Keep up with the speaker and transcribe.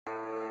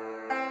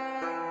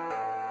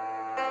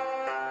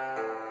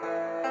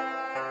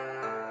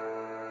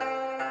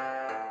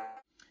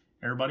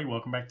everybody,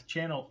 welcome back to the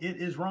channel. It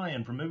is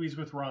Ryan from Movies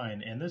with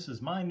Ryan, and this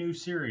is my new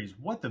series,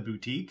 What the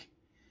Boutique,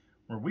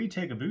 where we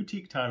take a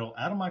boutique title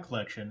out of my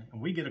collection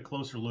and we get a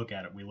closer look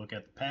at it. We look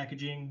at the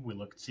packaging, we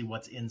look to see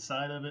what's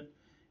inside of it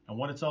and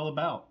what it's all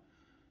about.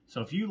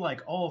 So if you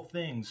like all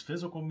things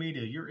physical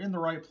media, you're in the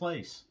right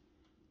place.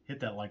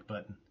 Hit that like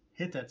button,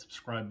 hit that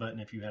subscribe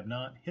button if you have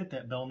not, hit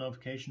that bell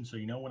notification so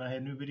you know when I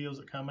have new videos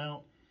that come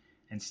out,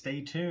 and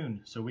stay tuned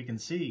so we can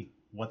see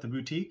What the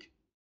Boutique.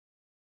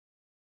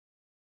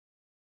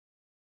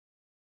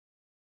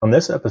 On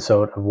this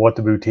episode of What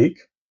the Boutique,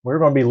 we're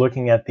going to be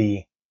looking at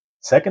the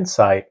Second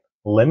Sight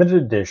limited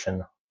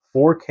edition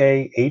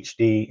 4K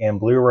HD and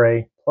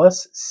Blu-ray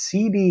plus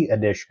CD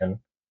edition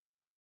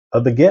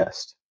of The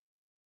Guest.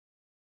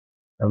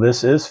 Now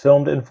this is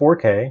filmed in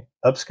 4K,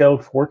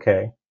 upscaled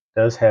 4K,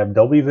 does have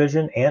Dolby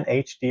Vision and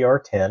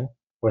HDR10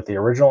 with the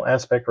original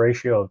aspect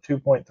ratio of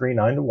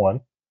 2.39 to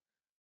 1,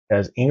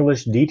 has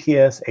English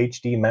DTS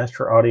HD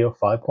Master Audio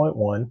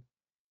 5.1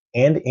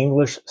 and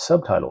English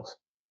subtitles.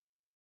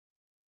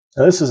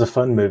 Now, this is a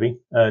fun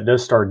movie. It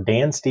does star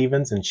Dan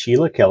Stevens and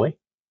Sheila Kelly.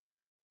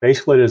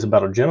 Basically, it is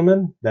about a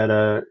gentleman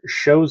that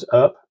shows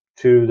up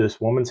to this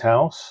woman's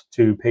house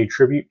to pay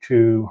tribute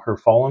to her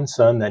fallen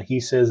son that he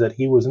says that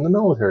he was in the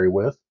military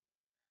with.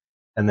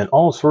 And then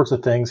all sorts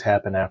of things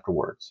happen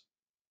afterwards.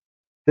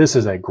 This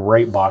is a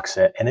great box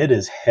set, and it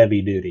is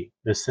heavy duty.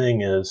 This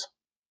thing is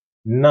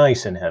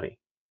nice and heavy.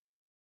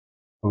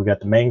 We've got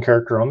the main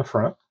character on the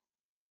front.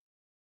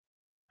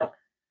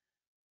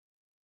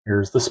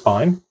 Here's the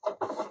spine.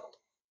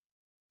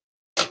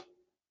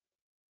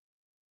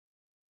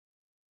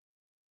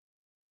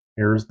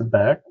 Here's the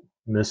back.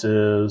 This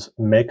is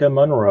Maika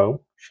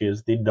Monroe. She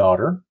is the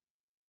daughter.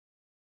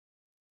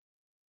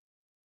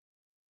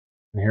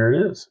 And here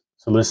it is.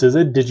 So this is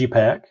a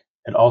digipack.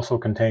 It also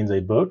contains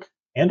a book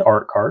and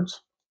art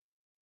cards.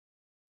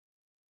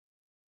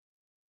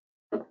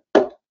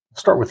 Let's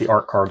start with the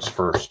art cards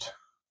first.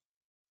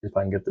 See if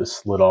I can get this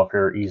slid off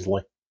here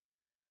easily.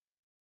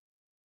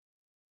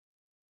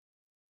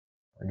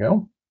 There we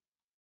go.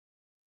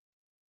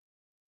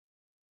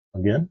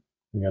 Again,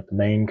 we got the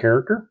main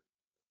character,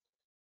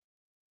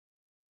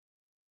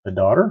 the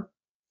daughter,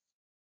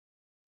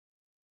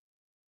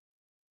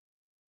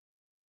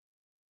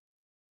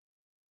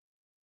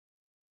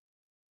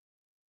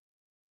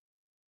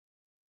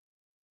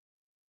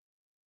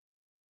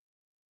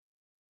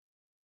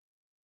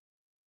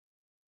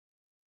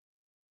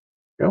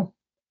 go.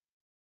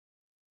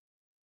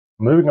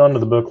 Moving on to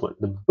the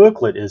booklet. The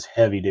booklet is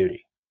heavy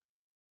duty.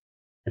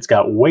 It's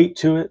got weight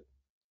to it,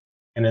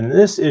 and in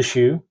this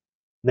issue,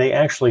 they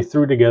actually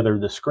threw together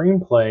the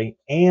screenplay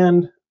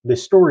and the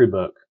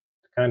storybook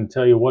to kind of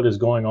tell you what is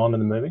going on in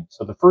the movie.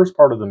 So the first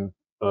part of the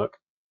book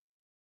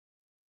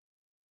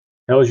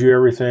tells you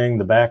everything,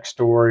 the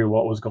backstory,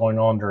 what was going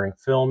on during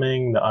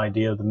filming, the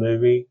idea of the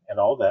movie, and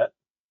all that.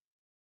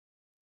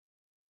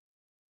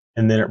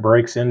 And then it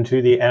breaks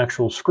into the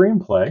actual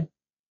screenplay,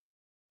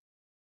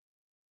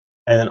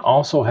 and then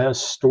also has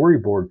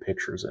storyboard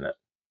pictures in it,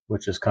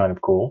 which is kind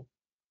of cool.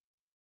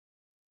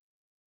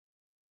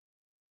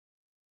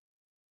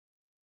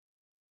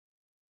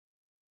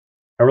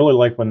 I really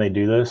like when they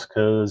do this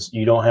because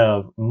you don't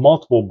have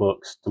multiple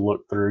books to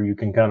look through. You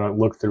can kind of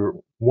look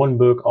through one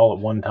book all at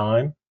one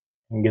time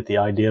and get the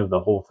idea of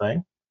the whole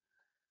thing.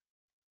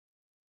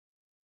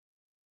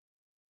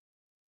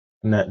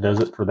 And that does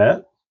it for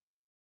that.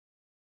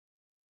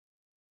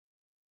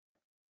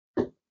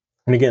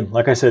 And again,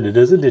 like I said, it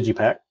is a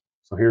digipack.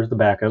 So here's the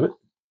back of it.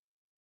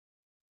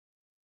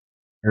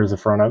 Here's the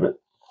front of it.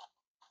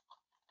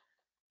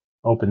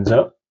 Opens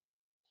up.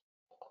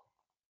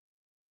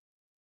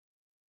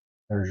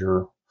 There's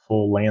your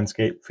full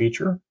landscape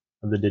feature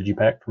of the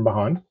digipack from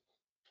behind.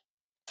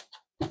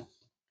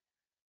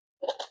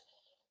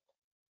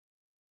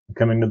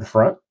 Coming to the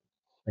front,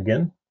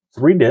 again,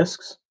 3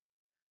 discs.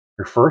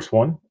 Your first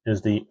one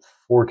is the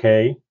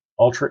 4K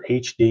Ultra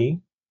HD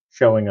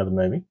showing of the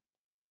movie.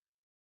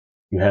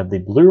 You have the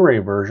Blu-ray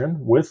version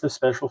with the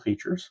special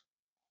features.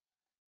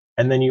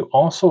 And then you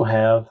also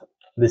have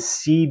the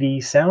CD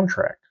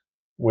soundtrack,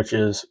 which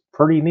is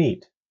pretty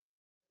neat.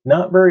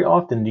 Not very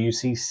often do you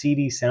see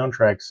CD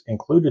soundtracks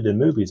included in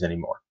movies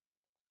anymore.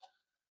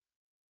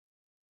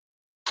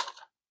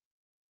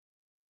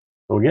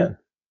 So again,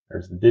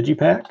 there's the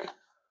digipack,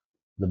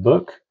 the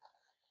book,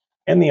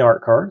 and the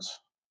art cards.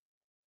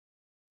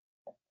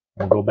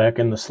 I'll go back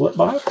in the slip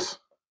box.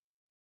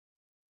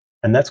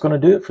 And that's going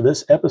to do it for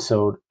this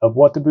episode of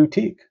What the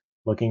Boutique,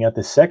 looking at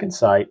the Second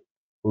Sight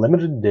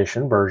limited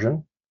edition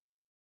version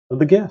of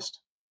The Guest.